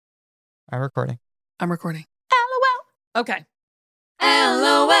I'm recording. I'm recording. LOL. Okay.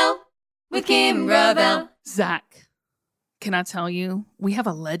 LOL with Kim Gravel. Zach, can I tell you, we have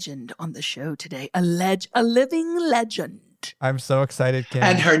a legend on the show today. A living legend. I'm so excited, Kim.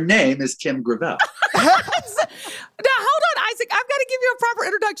 And her name is Kim Gravel. Now, hold on, Isaac. I've got to give you a proper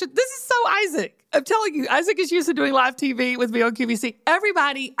introduction. This is so Isaac. I'm telling you, Isaac is used to doing live TV with me on QVC.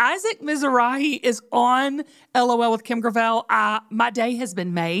 Everybody, Isaac Mizrahi is on LOL with Kim Gravel. My day has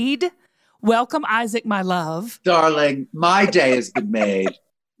been made. Welcome, Isaac, my love. Darling, my day has been made.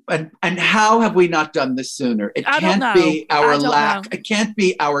 And how have we not done this sooner? It can't be our lack. It can't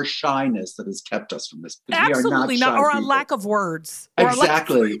be our shyness that has kept us from this. Absolutely not. Or a lack of words.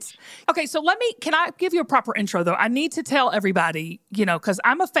 Exactly. Okay, so can I give you a proper intro though? I need to tell everybody, because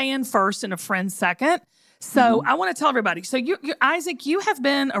I'm a fan first and a friend second. So I want to tell everybody. So you Isaac, you have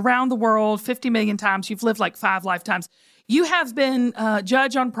been around the world 50 million times. You've lived like 5 lifetimes. You have been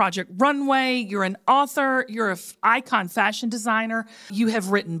judge on Project Runway. You're an author. You're an icon fashion designer. You have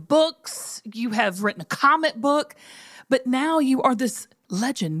written books. You have written a comic book. But now you are this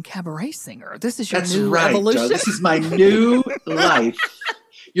legend cabaret singer. This is your new evolution. Joe. This is my new life.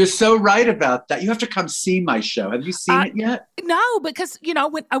 You're so right about that. You have to come see my show. Have you seen it yet? No, because,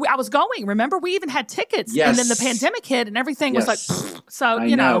 when I was going, remember, we even had tickets. Yes. And then the pandemic hit and everything was like, so, I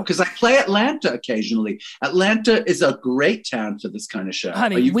know. Because I play Atlanta occasionally. Atlanta is a great town for this kind of show.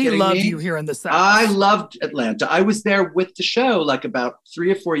 Honey, we love you here in the South. I loved Atlanta. I was there with the show like about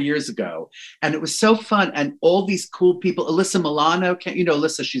 3 or 4 years ago. And it was so fun. And all these cool people, Alyssa Milano,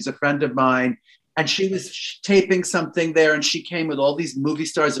 Alyssa, she's a friend of mine. And she was taping something there, and she came with all these movie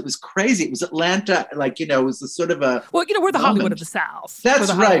stars. It was crazy. It was Atlanta, it was a sort of a we're the Hollywood of the South.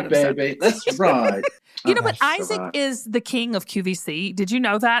 That's right, baby. That's right. But Isaac is the king of QVC. Did you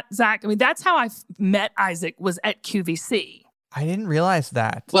know that, Zach? I mean, that's how I met Isaac, was at QVC. I didn't realize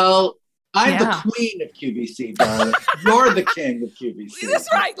that. Well, I'm the queen of QVC, darling. You're the king of QVC.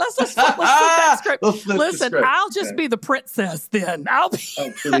 That's right. Let's flip that script. Listen, I'll just be the princess then. I'll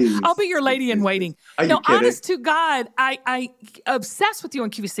be your lady in waiting. No, honest to God, I obsessed with you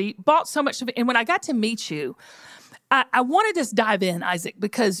on QVC, bought so much of it. And when I got to meet you, I want to just dive in, Isaac,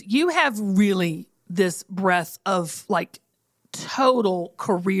 because you have really this breadth of total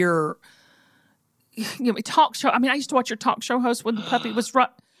career, talk show. I mean, I used to watch your talk show host when the puppy was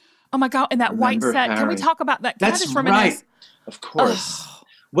oh my God, and that white set. Harry. Can we talk about that? That's right. Of course.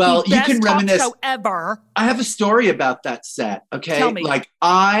 Well, you can reminisce. Talk show ever. I have a story about that set. Okay. Tell me.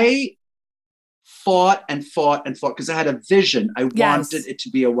 I fought because I had a vision. I wanted it to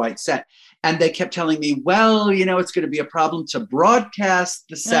be a white set. And they kept telling me, well, it's going to be a problem to broadcast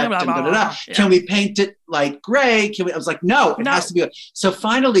the set. Blah, blah, blah, blah. Yeah. Can we paint it like gray? I was like, no, it has to be. So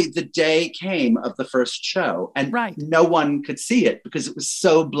finally, the day came of the first show, and no one could see it because it was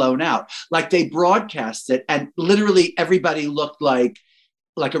so blown out. They broadcast it, and literally everybody looked like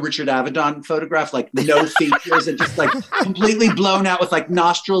a Richard Avedon photograph, no features and just completely blown out with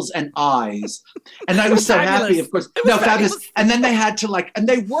nostrils and eyes. And I was so happy, of course. Fabulous. And then they had to and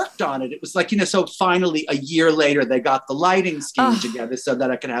they worked on it. It was so finally a year later, they got the lighting scheme together so that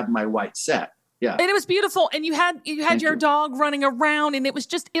I could have my white set. Yeah. And it was beautiful. And you had your dog running around, and it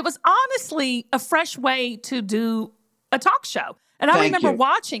was honestly a fresh way to do a talk show. And I remember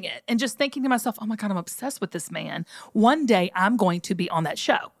watching it and just thinking to myself, oh my God, I'm obsessed with this man. One day I'm going to be on that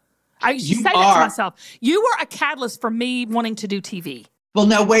show. I used to say that to myself. You were a catalyst for me wanting to do TV. Well,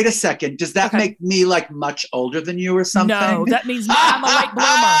 now, wait a second. Does that make me much older than you or something? No, that means I'm a late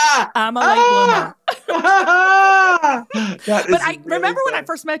bloomer. I'm a late bloomer. But I remember when I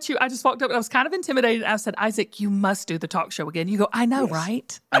first met you, I just walked up and I was kind of intimidated. I said, Isaac, you must do the talk show again. You go, I know,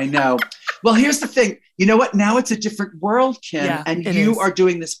 right? I know. Well, here's the thing. You know what? Now it's a different world, Kim, and you are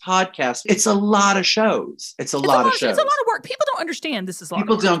doing this podcast. It's a lot of shows. It's a lot of shows. It's a lot of work. People don't understand this is a lot of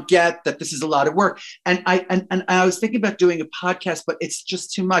work. People don't get that this is a lot of work. And I was thinking about doing a podcast, but it's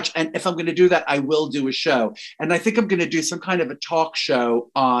just too much. And if I'm going to do that, I will do a show. And I think I'm going to do some kind of a talk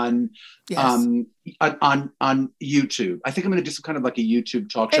show on YouTube. I think I'm going to do some kind of a YouTube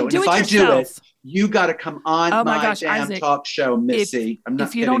talk show. And if I do it, you got to come on my damn Isaac, talk show, Missy.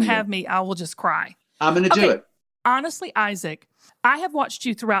 If you don't have me, I will just cry. I'm going to do it. Honestly, Isaac, I have watched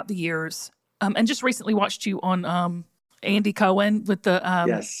you throughout the years, and just recently watched you on Andy Cohen with the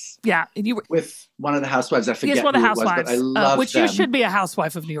and you were with one of the housewives. I forget one of the housewives, it was, but I love which them. You should be a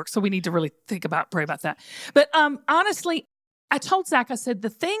housewife of New York, so we need to really pray about that. But honestly, I told Zach, I said, the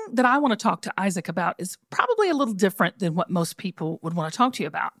thing that I want to talk to Isaac about is probably a little different than what most people would want to talk to you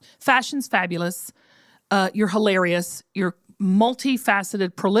about. Fashion's fabulous. You're hilarious. You're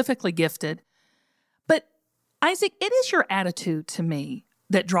multifaceted, prolifically gifted. But Isaac, it is your attitude to me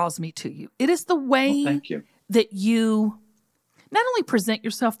that draws me to you. It is the way thank you. that you not only present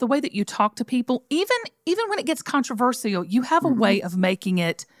yourself, the way that you talk to people, even when it gets controversial, you have a way of making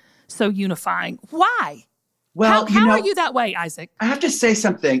it so unifying. Why? Well, how are you that way, Isaac? I have to say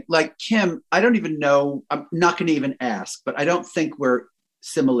something. Like Kim, I don't even know. I'm not going to even ask, but I don't think we're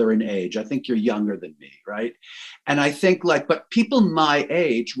similar in age. I think you're younger than me, right? And I think but people my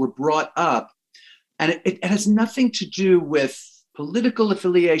age were brought up, and it has nothing to do with political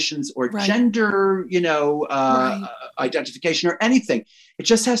affiliations or gender, identification or anything. It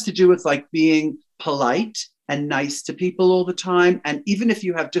just has to do with being polite and nice to people all the time. And even if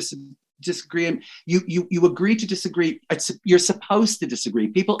you have disagreement, you agree to disagree. You're supposed to disagree.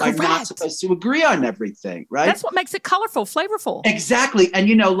 People are not supposed to agree on everything, right? That's what makes it colorful, flavorful. Exactly. And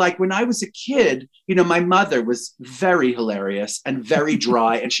when I was a kid, my mother was very hilarious and very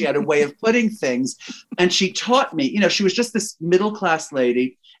dry, and she had a way of putting things. And she taught me, she was just this middle-class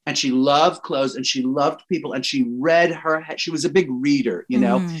lady, and she loved clothes and she loved people, and she read she was a big reader,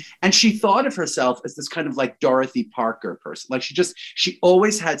 and she thought of herself as this kind of Dorothy Parker person. She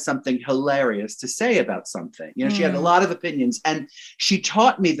always had something hilarious to say about something. She had a lot of opinions, and she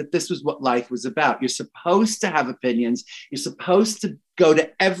taught me that this was what life was about. You're supposed to have opinions. You're supposed to go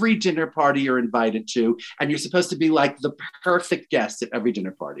to every dinner party you're invited to, and you're supposed to be the perfect guest at every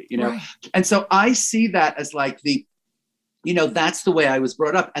dinner party, Right. And so I see that as that's the way I was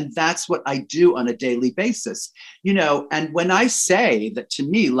brought up. And that's what I do on a daily basis, and when I say that to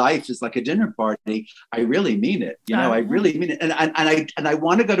me, life is like a dinner party, I really mean it. I really mean it. And I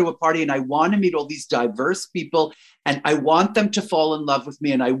want to go to a party, and I want to meet all these diverse people, and I want them to fall in love with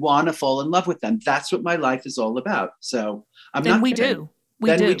me, and I want to fall in love with them. That's what my life is all about. So we do.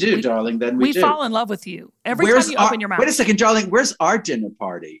 We do, darling. Then we do. We fall in love with you every time you open your mouth. Wait a second, darling. Where's our dinner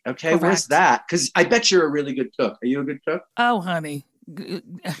party? Okay, correct. Where's that? Because I bet you're a really good cook. Are you a good cook? Oh, honey.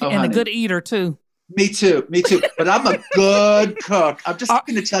 A good eater, too. Me too. But I'm a good cook. I'm just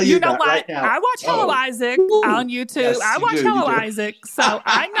going to tell you that right now. I watch Hello Isaac on YouTube. Yes, I watch Hello Isaac. So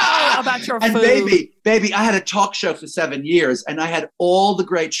I know about your food. And baby, I had a talk show for 7 years, and I had all the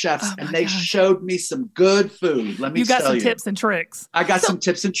great chefs, and they showed me some good food. Let me tell you. You got some tips and tricks. I got some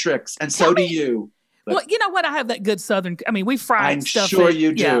tips and tricks, and so do you. But, well, you know what? I have that good Southern. we fry stuff. I'm sure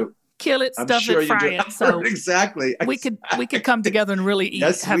you do. Yeah. Kill it, stuff it, fry it. So exactly. We could come together and really eat,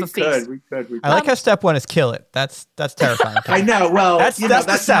 have a feast. We could. I like how step one is kill it. That's terrifying. I know. Well, that's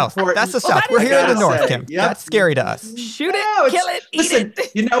the South. Important. That's the South. We're here in the North, Kim. Yep. That's scary to us. Shoot it, kill it, listen, eat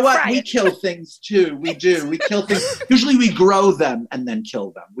it. You know what? We kill things too. We do. We kill things. Usually we grow them and then kill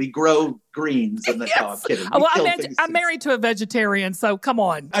them. We grow greens and then I'm kidding. Well, I'm married to a vegetarian, so come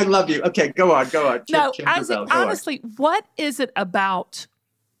on. I love you. Okay, go on. No, Isaac, honestly, what is it about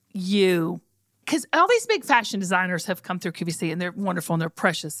you? Because all these big fashion designers have come through QVC, and they're wonderful, and they're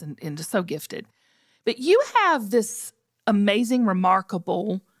precious, and just so gifted. But you have this amazing,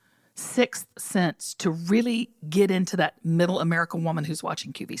 remarkable sixth sense to really get into that middle American woman who's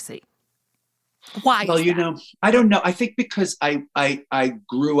watching QVC. Why? Well, I don't know. I think because I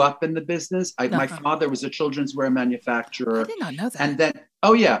grew up in the business. My father was a children's wear manufacturer. I did not know that. And then,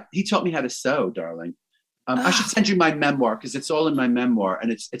 he taught me how to sew, darling. I should send you my memoir, because it's all in my memoir, and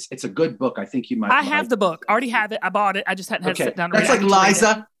it's a good book. I think you might. I have the book. I already have it. I bought it. I just hadn't had to sit down and read it. That's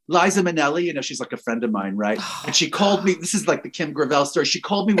like Liza Minnelli. She's like a friend of mine, right? And she called me. This is like the Kim Gravel story. She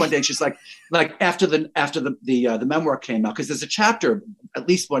called me one day. And she's like after the memoir came out, because there's a chapter, at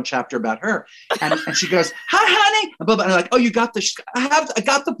least one chapter about her, and she goes, "Hi, honey," and I'm like, "Oh, you got this?" I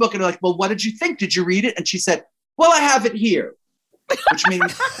got the book, and I'm like, "Well, what did you think? Did you read it?" And she said, "Well, I have it here." Which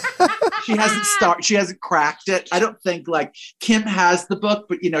means she hasn't cracked it. I don't think Kim has the book,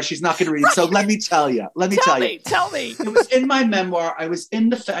 but she's not going to read it. So let me tell you. Tell me. It was in my memoir. I was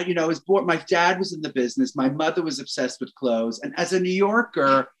in I was born. My dad was in the business. My mother was obsessed with clothes. And as a New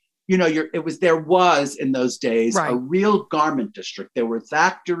Yorker, there was in those days a real garment district. There were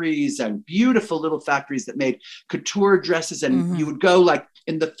factories and beautiful little factories that made couture dresses. And you would go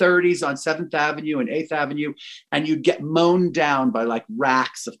in the 30s on 7th Avenue and 8th Avenue, and you'd get mown down by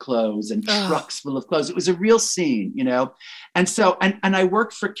racks of clothes and trucks full of clothes. It was a real scene, And so, and I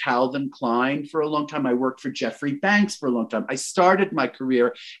worked for Calvin Klein for a long time. I worked for Jeffrey Banks for a long time. I started my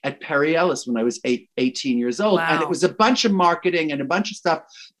career at Perry Ellis when I was 18 years old. Wow. And it was a bunch of marketing and a bunch of stuff.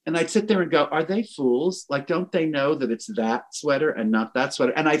 And I'd sit there and go, are they fools? Don't they know that it's that sweater and not that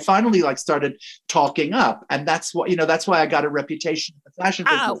sweater? And I finally started talking up. And that's what, that's why I got a reputation in the fashion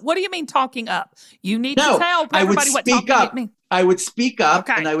business. What do you mean talking up? You need to tell everybody what talking up means. I would speak up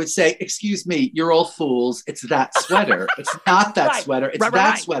and I would say, excuse me, you're all fools. It's that sweater. It's not that sweater. It's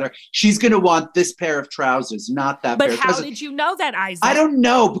that sweater. She's going to want this pair of trousers, not that pair of trousers. But how did you know that, Isaac? I don't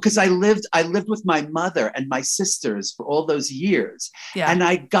know, because I lived with my mother and my sisters for all those years. Yeah. And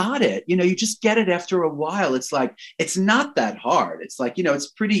I got it. You know, you just get it after a while. It's like, it's not that hard. It's like, you know, it's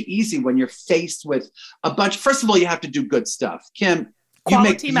pretty easy when you're faced with a bunch. First of all, you have to do good stuff. Kim,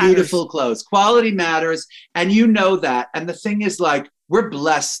 Quality you make beautiful clothes. Quality matters. And you know that. And the thing is, like, we're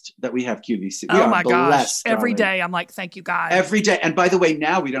blessed that we have QVC. We oh my blessed, gosh. Every day I'm like, thank you, guys. Every day. And by the way,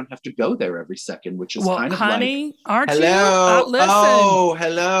 now we don't have to go there every second, which is kind of honey, like, aren't hello? you? Listen. Oh,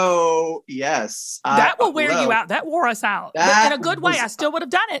 hello. Yes. That will wear you out. That wore us out. But in a good way. I still would have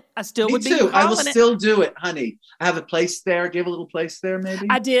done it. I still would be. Me too. I will still do it, honey. I have a place there. Do you have a little place there, maybe?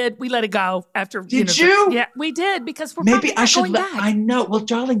 I did. We let it go after. Did you? Yeah, we did, because we're maybe I should going back. I know. Well,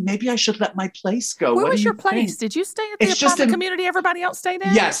 darling, maybe I should let my place go. Where was your place? Did you stay at the apartment community everybody else stayed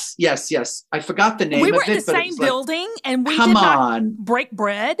in? Yes. I forgot the name of it. We were in the same building, and we did not break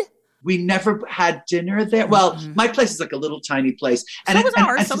bread. We never had dinner there. Well, my place is like a little tiny place, and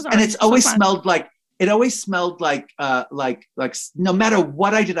it's always smelled like. It always smelled like no matter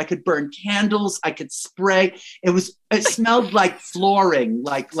what I did, I could burn candles, I could spray. It smelled like flooring,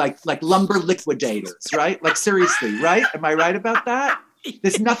 like lumber liquidators, right? Like seriously, right? Am I right about that?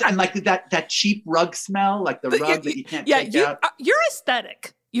 There's nothing, and like that cheap rug smell, like the rug that you can't take out. You're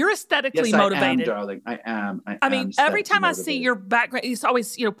aesthetic. You're aesthetically motivated. Yes, I am, darling. I am. I mean, every time I see your background, it's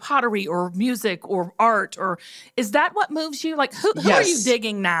always, pottery or music or art, or is that what moves you? Like, who are you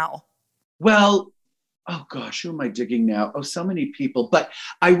digging now? Well, oh gosh, who am I digging now? Oh, so many people. But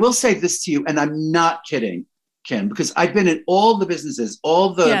I will say this to you, and I'm not kidding, Kim, because I've been in all the businesses,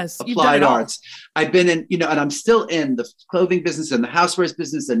 all the applied arts. I've been in, and I'm still in the clothing business and the housewares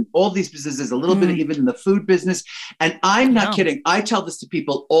business and all these businesses, a little bit even in the food business. And I'm not kidding. I tell this to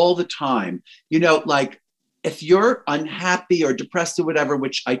people all the time, like if you're unhappy or depressed or whatever,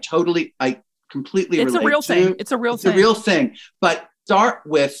 which I completely relate to. It's a real thing. It's a real thing. But start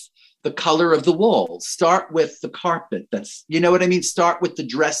with the color of the walls. Start with the carpet. That's, you know what I mean? Start with the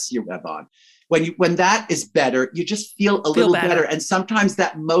dress you have on. When that is better, you just feel a little better. And sometimes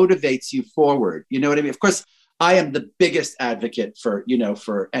that motivates you forward. You know what I mean? Of course, I am the biggest advocate for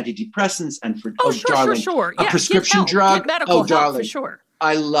antidepressants and for, darling, a prescription drug. Medical help, for sure.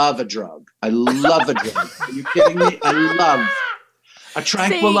 I love a drug. I love a drug. Are you kidding me? I love a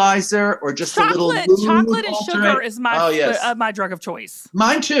tranquilizer or just a little chocolate and sugar is my drug of choice.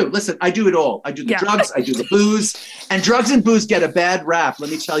 Mine too. Listen, I do it all. I do the drugs, I do the booze, and drugs and booze get a bad rap. Let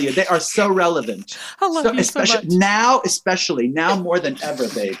me tell you, they are so relevant. I love you so much. Especially now more than ever,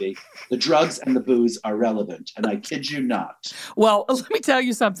 baby. The drugs and the booze are relevant, and I kid you not. Well, let me tell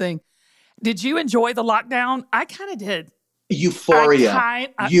you something. Did you enjoy the lockdown? I kind of did. Euphoria. My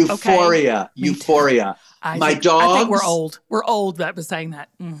dogs. I think we're old. We're old that was saying that.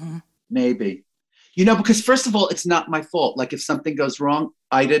 Mm-hmm. Maybe. Because first of all, it's not my fault. Like if something goes wrong,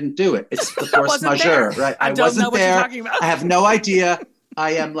 I didn't do it. It's the force majeure, right? I wasn't there. I have no idea.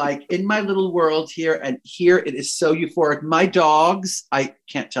 I am like in my little world here, and here it is so euphoric. My dogs, I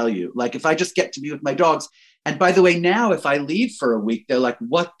can't tell you. Like if I just get to be with my dogs, and by the way, now if I leave for a week, they're like,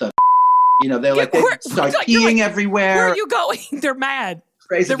 "What the?" They're like, they start peeing everywhere. Where are you going? They're mad.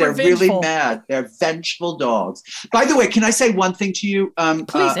 Crazy. They're really mad. They're vengeful dogs. By the way, can I say one thing to you,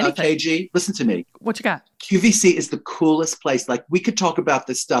 Please, KG? Listen to me. What you got? QVC is the coolest place. Like we could talk about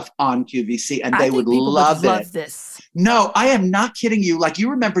this stuff on QVC and they would love this. No, I am not kidding you. Like you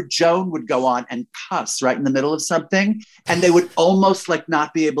remember Joan would go on and cuss right in the middle of something and they would almost like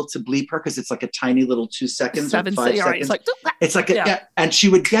not be able to bleep her because it's like a tiny little 2 seconds or 5 seconds. It's like and she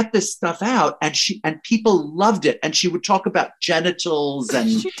would get this stuff out and people loved it. And she would talk about genitals and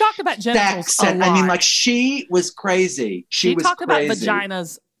she talked about genitals sex. And I mean, like she was crazy. She was talked crazy. about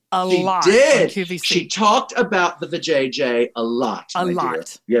vaginas a lot. She did. On QVC. She talked about the vajayjay a lot. Dear.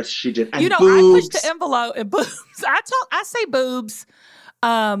 Yes, she did. And boobs. I pushed the envelope and boobs. I say boobs.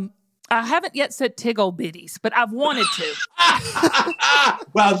 I haven't yet said tiggle bitties, but I've wanted to.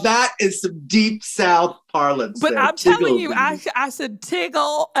 Well, that is some deep South parlance. But I'm telling you, I said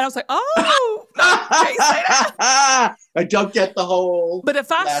tiggle, and I was like, oh, no, can't say that. I don't get the whole. But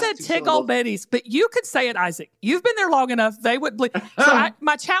if I said tiggle bitties, but you could say it, Isaac. You've been there long enough; they would believe. So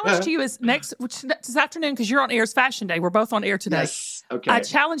my challenge to you is this afternoon, because you're on air's Fashion Day. We're both on air today. Yes. Okay. I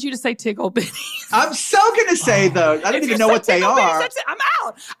challenge you to say tiggle bitties. I'm so gonna say though. I don't even know what they are. Bitties, I'm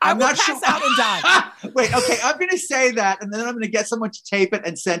out. I'm not pass out and die. Wait. Okay. I'm gonna say that, and then I'm gonna get someone to tape it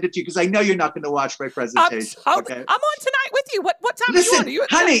and send it to you because I know you're not gonna watch my presentation. presentation. I'm on tonight with you. What time Listen, are you on?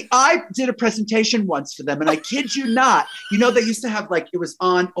 Honey, I did a presentation once for them, and I kid you not. You know, they used to have it was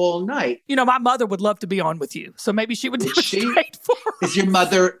on all night. You know, my mother would love to be on with you, so maybe she would demonstrate for us. Is your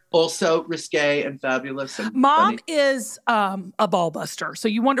mother also risque and fabulous? And Mom funny? is a ball buster, so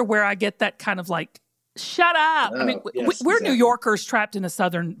you wonder where I get that kind of shut up. I mean, we're exactly. New Yorkers trapped in a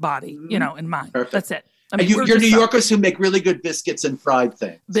Southern body, in mind. Perfect. That's it. I mean, you're New Yorkers who make really good biscuits and fried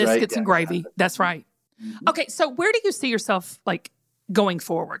things. Biscuits right? and gravy. That's right. Mm-hmm. Okay, so where do you see yourself going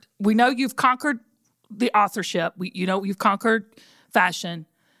forward? We know you've conquered the authorship. You've conquered fashion.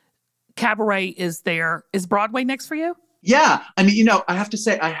 Cabaret is there. Is Broadway next for you? Yeah. I mean, I have to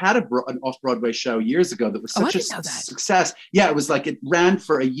say, I had an off-Broadway show years ago that was such a success. Yeah, it was it ran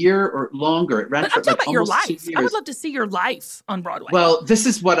for a year or longer. It ran for I'm talking about your life. 2 years. I would love to see your life on Broadway. Well, this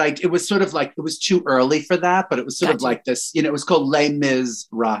is what it was sort of it was too early for that, but it was sort of like this, it was called Les Mis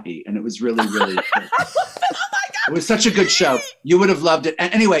Rahi, and it was really, really good. I love it. Oh my God. It was such a good show. You would have loved it.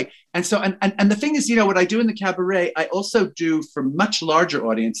 And anyway, and so, and the thing is, what I do in the cabaret, I also do for much larger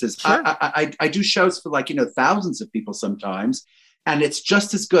audiences. Sure. I do shows for thousands of people sometimes, and it's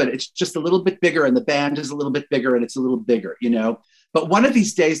just as good. It's just a little bit bigger, and the band is a little bit bigger, and it's a little bigger, But one of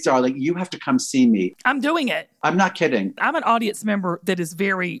these days, darling, you have to come see me. I'm doing it. I'm not kidding. I'm an audience member that is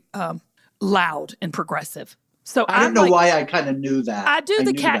very loud and progressive. So I don't know why I kind of knew that. I do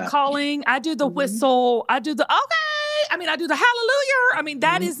the cat calling. I do the whistle. I do the okay. I mean, I do the hallelujah. I mean,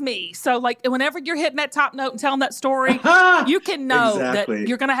 that is me. So whenever you're hitting that top note and telling that story, you can know that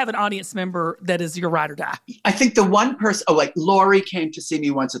you're going to have an audience member that is your ride or die. I think the one person, Lori came to see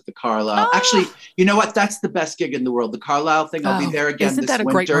me once at the Carlisle. Oh. Actually, you know what? That's the best gig in the world. The Carlisle thing. I'll be there again this winter. Isn't that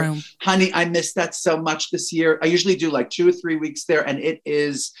a great room? Honey, I missed that so much this year. I usually do 2 or 3 weeks there, and it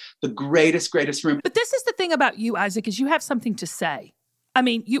is the greatest room. But this is the thing about you, Isaac, is you have something to say. I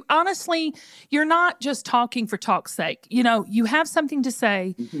mean, you're not just talking for talk's sake. You have something to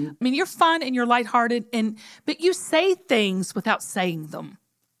say. Mm-hmm. I mean, you're fun and you're lighthearted, but you say things without saying them.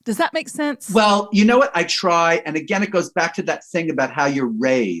 Does that make sense? Well, you know what? I try. And again, it goes back to that thing about how you're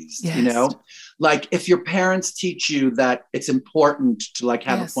raised, yes. If your parents teach you that it's important to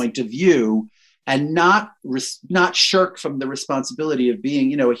have a point of view and not shirk from the responsibility of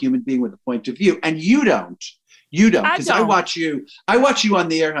being, a human being with a point of view. And you don't. Because I watch you on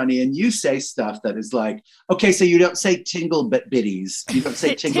the air, honey, and you say stuff that is okay, so you don't say tingle bitties. You don't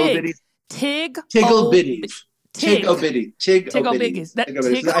say tingle bitties. Tiggle bitties. Tiggle bitties. Tiggle bitties.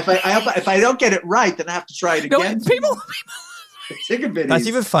 If I don't get it right, then I have to try it again. People That's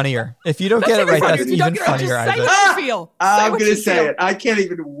even funnier. If you don't get it right, that's even funnier. I'm going to say it. I can't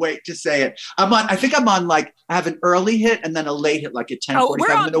even wait to say it. I think I'm on I have an early hit and then a late hit, at 10:45. I'm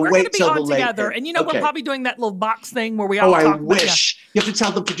going to wait till the late together. Hit. And we're probably doing that little box thing where we all talk. I wish. You have to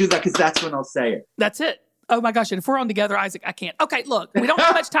tell them to do that because that's when I'll say it. That's it. Oh my gosh. And if we're on together, Isaac, I can't. Okay, look, we don't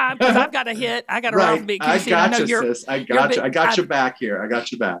have much time because I've got a hit. I got to run off beat. I got you, sis. I got you. I got your back here. I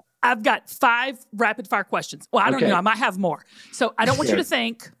got your back. I've got 5 rapid fire questions. Well, I don't know. I might have more. So I don't want you to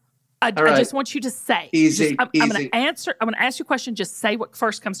think. I just want you to say. Easy. I'm going to answer. I'm going to ask you a question. Just say what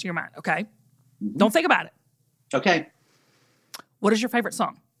first comes to your mind. Okay. Mm-hmm. Don't think about it. Okay. What is your favorite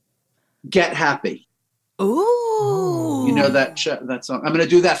song? Get Happy. Ooh. You know that song? I'm going to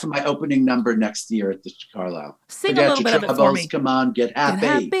do that for my opening number next year at the Carlisle. Sing a little bit of it for me. Come on, get happy.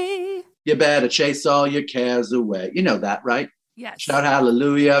 Get happy. You better chase all your cares away. You know that, right? Yes. Shout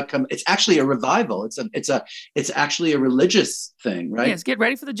hallelujah. Come. It's actually a revival. It's actually a religious thing, right? Yes. Get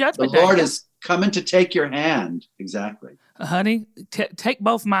ready for the judgment. The Lord is coming to take your hand. Exactly. Honey, take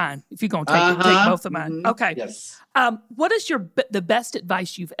both mine. If you're going to take both of mine. Mm-hmm. Okay. Yes. What is the best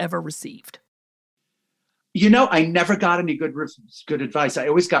advice you've ever received? I never got any good advice. I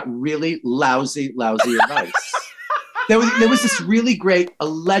always got really lousy advice. There was this really a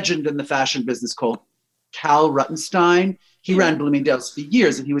legend in the fashion business called Cal Ruttenstein. He ran Bloomingdale's for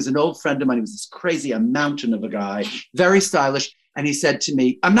years, and he was an old friend of mine. He was a mountain of a guy, very stylish. And he said to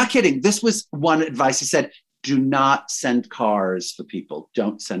me, I'm not kidding. This was one advice. He said, do not send cars for people.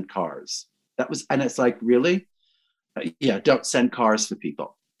 Don't send cars. And it's really? Yeah, don't send cars for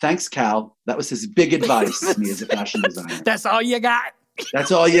people. Thanks, Cal. That was his big advice to me as a fashion designer. That's all you got?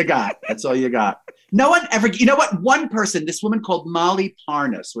 That's all you got. That's all you got. No one ever, one person, this woman called Molly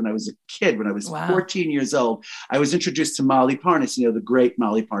Parnas, when I was a kid, when I was 14 years old, I was introduced to Molly Parnas, the great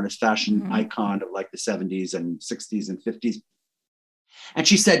Molly Parnas fashion icon of the 70s and 60s and 50s. And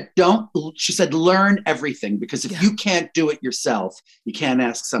she said, learn everything, because if you can't do it yourself, you can't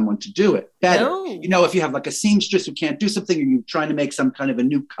ask someone to do it better. No. You know, if you have like a seamstress who can't do something, and you're trying to make some kind of a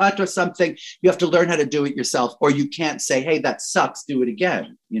new cut or something, you have to learn how to do it yourself, or you can't say, hey, that sucks, do it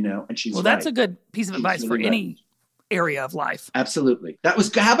again, you know? And she's that's a good piece of advice for any area of life. Absolutely.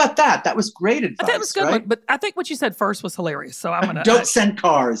 How about that? That was great advice. That was good, right? But I think what you said first was hilarious. So I'm gonna don't send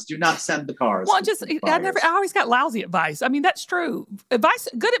cars. Do not send the cars. Well, I always got lousy advice. I mean, that's true. Good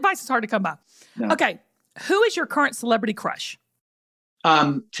advice is hard to come by. No. Okay, who is your current celebrity crush?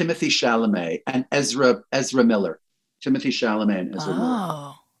 Timothée Chalamet and Ezra Miller. Timothée Chalamet and Ezra Miller.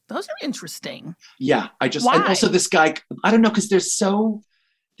 Oh, those are interesting. Yeah, Why? And also this guy. I don't know, because they're so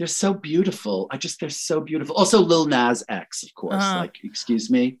beautiful. They're so beautiful. Also, Lil Nas X, of course. Like,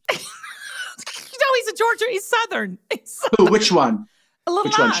 excuse me. He's Southern. Who? Which one? Lil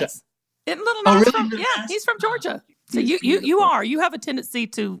Nas. Isn't Lil Nas from? Yeah, he's from Georgia. So you have a tendency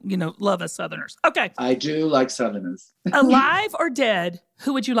to, love us Southerners. Okay. I do like Southerners. Alive or dead,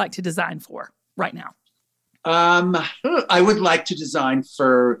 who would you like to design for right now? I would like to design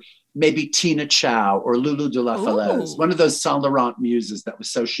for maybe Tina Chow or Lulu de la Falaise, one of those Saint Laurent muses that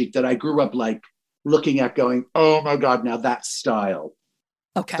was so chic that I grew up like looking at going, oh my God, now that style.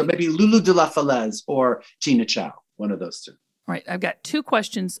 Okay. So maybe Lulu de la Falaise or Tina Chow, one of those two. All right. I've got two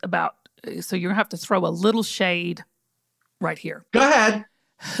questions so you're going to have to throw a little shade right here. Go ahead.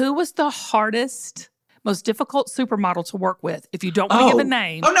 Who was the hardest, most difficult supermodel to work with? If you don't want to give a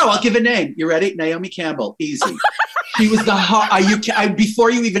name. Oh, no, I'll give a name. You ready? Naomi Campbell. Easy. She was before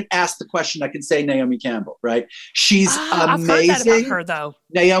you even ask the question, I can say Naomi Campbell, right? She's amazing. I've heard that about her, though.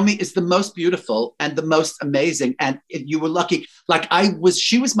 Naomi is the most beautiful and the most amazing. And you were lucky. Like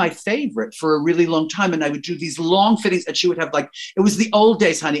she was my favorite for a really long time. And I would do these long fittings, and she would have it was the old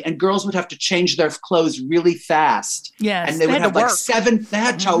days, honey. And girls would have to change their clothes really fast. Yes. And they would have they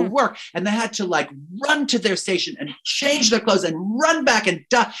had to work, and they had to run to their station and change their clothes and run back and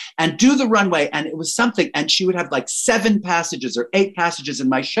do the runway. And it was something. And she would have 7 passages or 8 passages in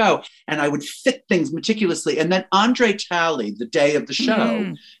my show. And I would fit things meticulously. And then Andre Talley, the day of the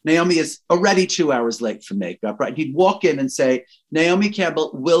show, Naomi is already 2 hours late for makeup, right? He'd walk in and say, Naomi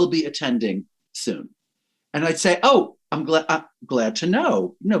Campbell will be attending soon. And I'd say, oh, I'm glad to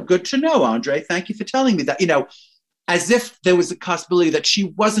know. Good to know, Andre. Thank you for telling me that. As if there was a possibility that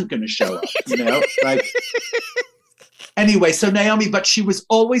she wasn't going to show up, Anyway, so Naomi, but she was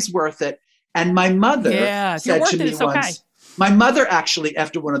always worth it. And my mother said to me once, my mother actually,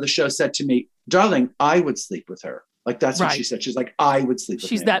 after one of the shows, said to me, darling, I would sleep with her. That's what she said. She's like, I would sleep with her.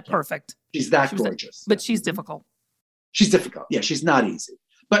 She's that perfect. She's that gorgeous. But she's difficult. She's difficult. Yeah, she's not easy.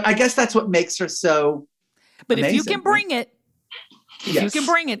 But I guess that's what makes her so amazing. If you can bring it,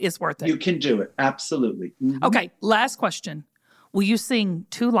 it's worth it. You can do it. Absolutely. Mm-hmm. Okay, last question. Will you sing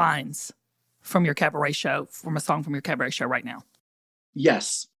 2 lines from your cabaret show, from a song from your cabaret show right now?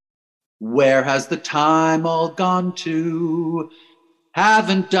 Yes. Where has the time all gone to?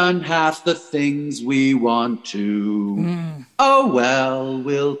 Haven't done half the things we want to. Oh, well,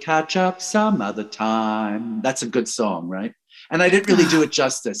 we'll catch up some other time. That's a good song, right? And I didn't really do it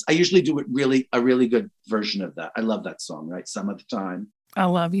justice. I usually do it a really good version of that. I love that song, right? Some other time. I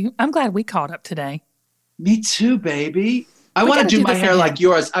love you. I'm glad we caught up today. Me too, baby. I want to do my hair like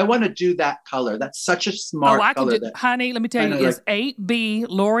yours. I want to do that color. That's such a smart color. Honey, let me tell you, it's 8B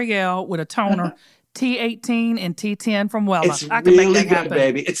L'Oreal with a toner. T18 and T10 from Wella. It's really good,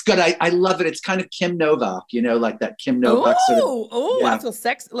 baby. It's good. I love it. It's kind of Kim Novak, like that Kim Novak sort of. I feel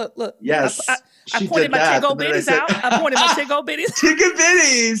sexy. Look. Yes. I pointed my Tiggle Bitties out. I pointed my Tiggle Bitties.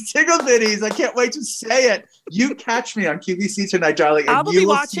 Tiggle Bitties. I can't wait to say it. You catch me on QVC tonight, darling. I will be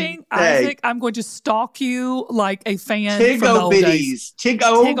watching, Isaac. I'm going to stalk you like a fan. Tiggle Bitties.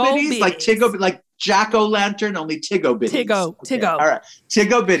 Tiggle Bitties. Like Jack-o'-lantern, only Tiggo Bitties. Tiggo. All right.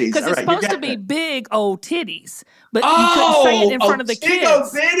 Tiggo Bitties. Because it's supposed to be big old titties, but you couldn't say it in front of the kids. Tiggo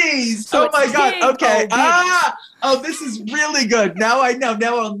Bitties. So my God. Okay. This is really good. Now I know.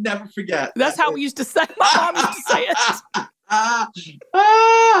 Now I'll never forget. That's how we used to say. My mom used to say it.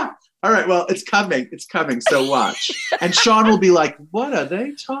 All right. Well, it's coming. So watch. And Sean will be like, what are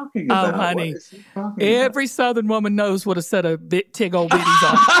they talking about? Oh, honey. Every Southern woman knows what a set of tig old bitties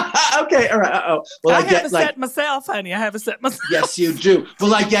are. Okay. All right. Uh-oh. Well, I have a set myself, honey. I have a set myself. Yes, you do.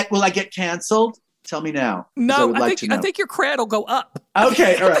 Will I get canceled? Tell me now. No, I think your cred will go up.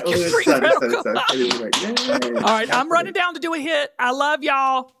 Okay. All right. All right. I'm running down to do a hit. I love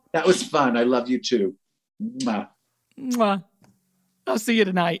y'all. That was fun. I love you too. Mwah. Mwah. I'll see you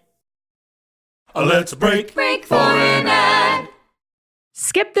tonight. Let's break for an ad.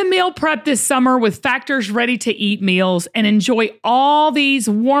 Skip the meal prep this summer with Factor's ready-to-eat meals and enjoy all these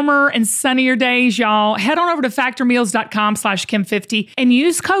warmer and sunnier days, y'all. Head on over to factormeals.com/Kim50 and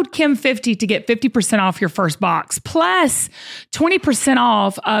use code Kim50 to get 50% off your first box, plus 20%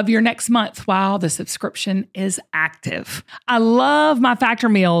 off of your next month while the subscription is active. I love my Factor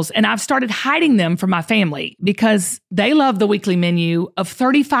meals, and I've started hiding them from my family because they love the weekly menu of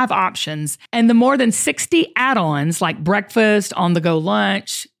 35 options and the more than 60 add-ons like breakfast, on-the-go lunch,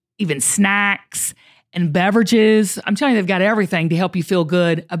 even snacks and beverages. I'm telling you, they've got everything to help you feel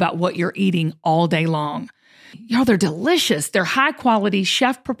good about what you're eating all day long. Y'all, they're delicious. They're high quality,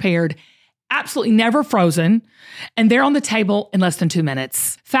 chef prepared, absolutely never frozen, and they're on the table in less than 2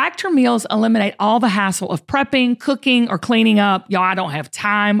 minutes. Factor meals eliminate all the hassle of prepping, cooking, or cleaning up. Y'all, I don't have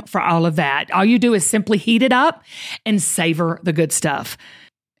time for all of that. All you do is simply heat it up and savor the good stuff.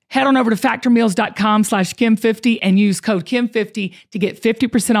 Head on over to factormeals.com/Kim50 and use code Kim50 to get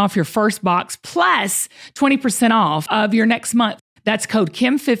 50% off your first box plus 20% off of your next month. That's code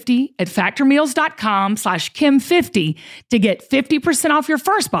Kim50 at factormeals.com/Kim50 to get 50% off your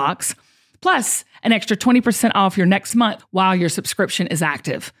first box plus an extra 20% off your next month while your subscription is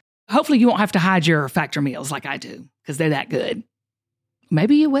active. Hopefully you won't have to hide your Factor meals like I do because they're that good.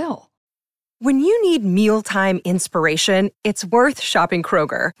 Maybe you will. When you need mealtime inspiration, it's worth shopping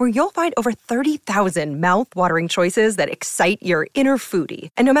Kroger, where you'll find over 30,000 mouth-watering choices that excite your inner foodie.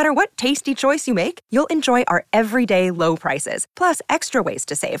 And no matter what tasty choice you make, you'll enjoy our everyday low prices, plus extra ways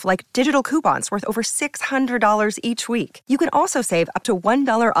to save, like digital coupons worth over $600 each week. You can also save up to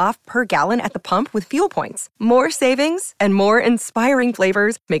 $1 off per gallon at the pump with fuel points. More savings and more inspiring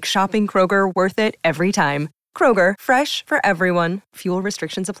flavors make shopping Kroger worth it every time. Kroger, fresh for everyone. Fuel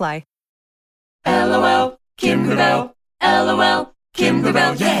restrictions apply. LOL, Kim Gravel. LOL, Kim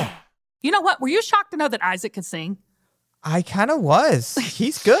Gravel, yeah. You know what? Were you shocked to know that Isaac could sing? I kind of was.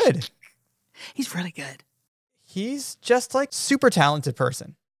 He's good. He's really good. He's just like super talented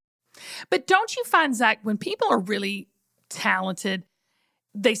person. But don't you find, Zach, when people are really talented,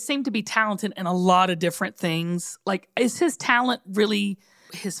 they seem to be talented in a lot of different things. Like, is his talent really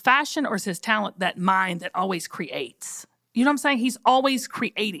his fashion, or is his talent that mind that always creates? You know what I'm saying? He's always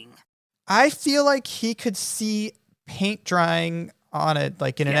creating. I feel like he could see paint drying on it,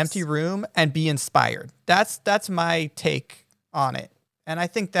 like in an empty room, and be inspired. That's my take on it. And I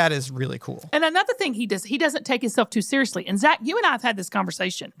think that is really cool. And another thing he doesn't take himself too seriously. And Zach, you and I have had this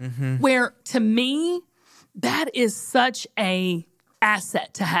conversation where, to me, that is such a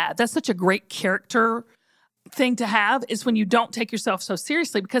asset to have. That's such a great character thing to have, is when you don't take yourself so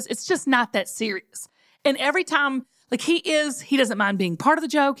seriously, because it's just not that serious. And every time, like, he doesn't mind being part of the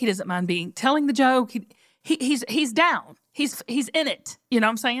joke. He doesn't mind telling the joke. He's down. He's in it. You know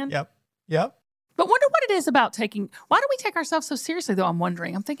what I'm saying? Yep. But wonder what it is about why do we take ourselves so seriously, though? I'm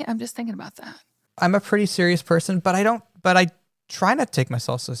wondering. I'm just thinking about that. I'm a pretty serious person, but I try not to take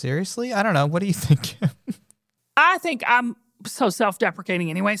myself so seriously. I don't know. What do you think? I think I'm so self-deprecating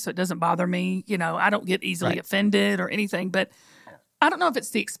anyway, so it doesn't bother me. You know, I don't get easily offended or anything, but I don't know if it's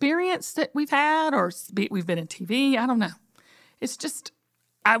the experience that we've had or we've been in TV. I don't know. It's just,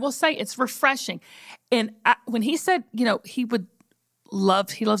 I will say it's refreshing. And when he said, you know, he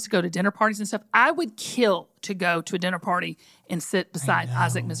loves to go to dinner parties and stuff, I would kill to go to a dinner party and sit beside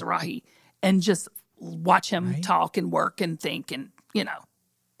Isaac Mizrahi and just watch him talk and work and think and, you know,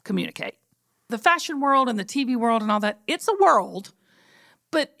 communicate. The fashion world and the TV world and all that, it's a world,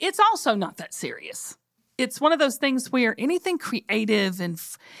 but it's also not that serious. It's one of those things where anything creative and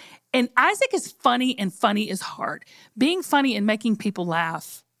Isaac is funny, and funny is hard. Being funny and making people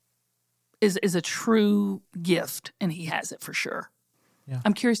laugh is a true gift, and he has it for sure. Yeah.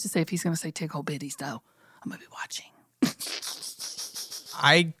 I'm curious to see if he's going to say tickle bitties, though. I'm going to be watching.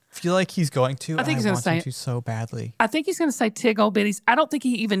 I feel like he's going to. I think he's going to say it so badly. I think he's going to say tiggle bitties. I don't think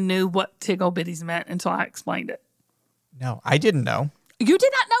he even knew what tiggle bitties meant until I explained it. No, I didn't know. You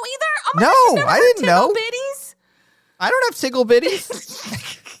did not know either? Oh my no, I didn't know. Bitties? I don't have tickle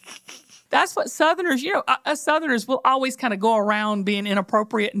bitties. That's what Southerners, you know, us Southerners will always kind of go around being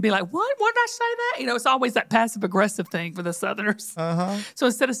inappropriate and be like, what? Why did I say that? You know, it's always that passive aggressive thing for the Southerners. So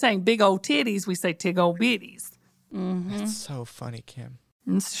instead of saying big old titties, we say tig old bitties. That's so funny, Kim.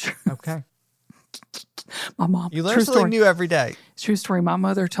 It's true. Okay. My mom. You learn something new every day. True story. My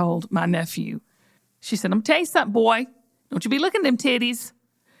mother told my nephew, she said, I'm going to tell you something, boy. Don't you be looking at them titties.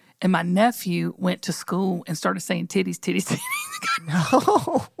 And my nephew went to school and started saying titties, titties, titties.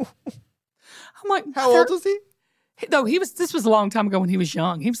 No. I'm like, how old was he? No, this was a long time ago when he was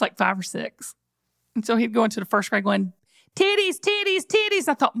young. He was like 5 or 6. And so he'd go into the first grade going, titties, titties, titties.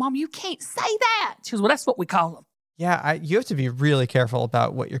 I thought, Mom, you can't say that. She goes, well, that's what we call them. Yeah, you have to be really careful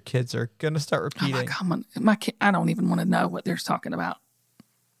about what your kids are going to start repeating. Oh my kid, I don't even want to know what they're talking about.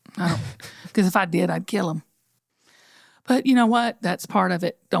 Because if I did, I'd kill them. But you know what? That's part of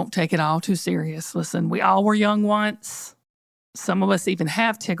it. Don't take it all too serious. Listen, we all were young once. Some of us even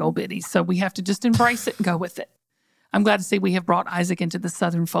have tickle bitties, so we have to just embrace it and go with it. I'm glad to see we have brought Isaac into the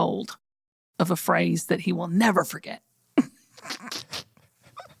Southern fold of a phrase that he will never forget.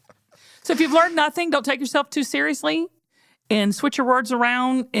 So if you've learned nothing, don't take yourself too seriously and switch your words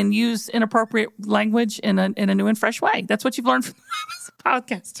around and use inappropriate language in a new and fresh way. That's what you've learned from this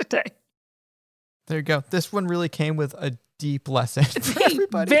podcast today. There you go. This one really came with a deep lesson for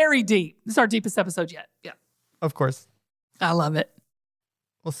everybody. Very deep. This is our deepest episode yet. Yeah. Of course. I love it.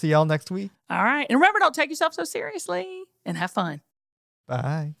 We'll see y'all next week. All right. And remember, don't take yourself so seriously and have fun.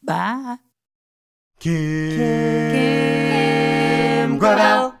 Bye. Bye. Kim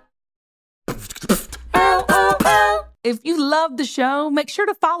Gravel. If you love the show, make sure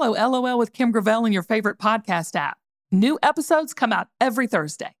to follow LOL with Kim Gravel in your favorite podcast app. New episodes come out every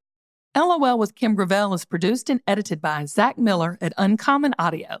Thursday. LOL with Kim Gravel is produced and edited by Zach Miller at Uncommon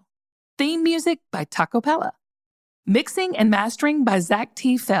Audio. Theme music by Taco Pella. Mixing and mastering by Zach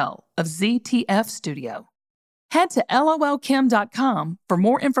T. Fell of ZTF Studio. Head to lolkim.com for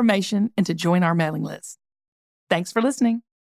more information and to join our mailing list. Thanks for listening.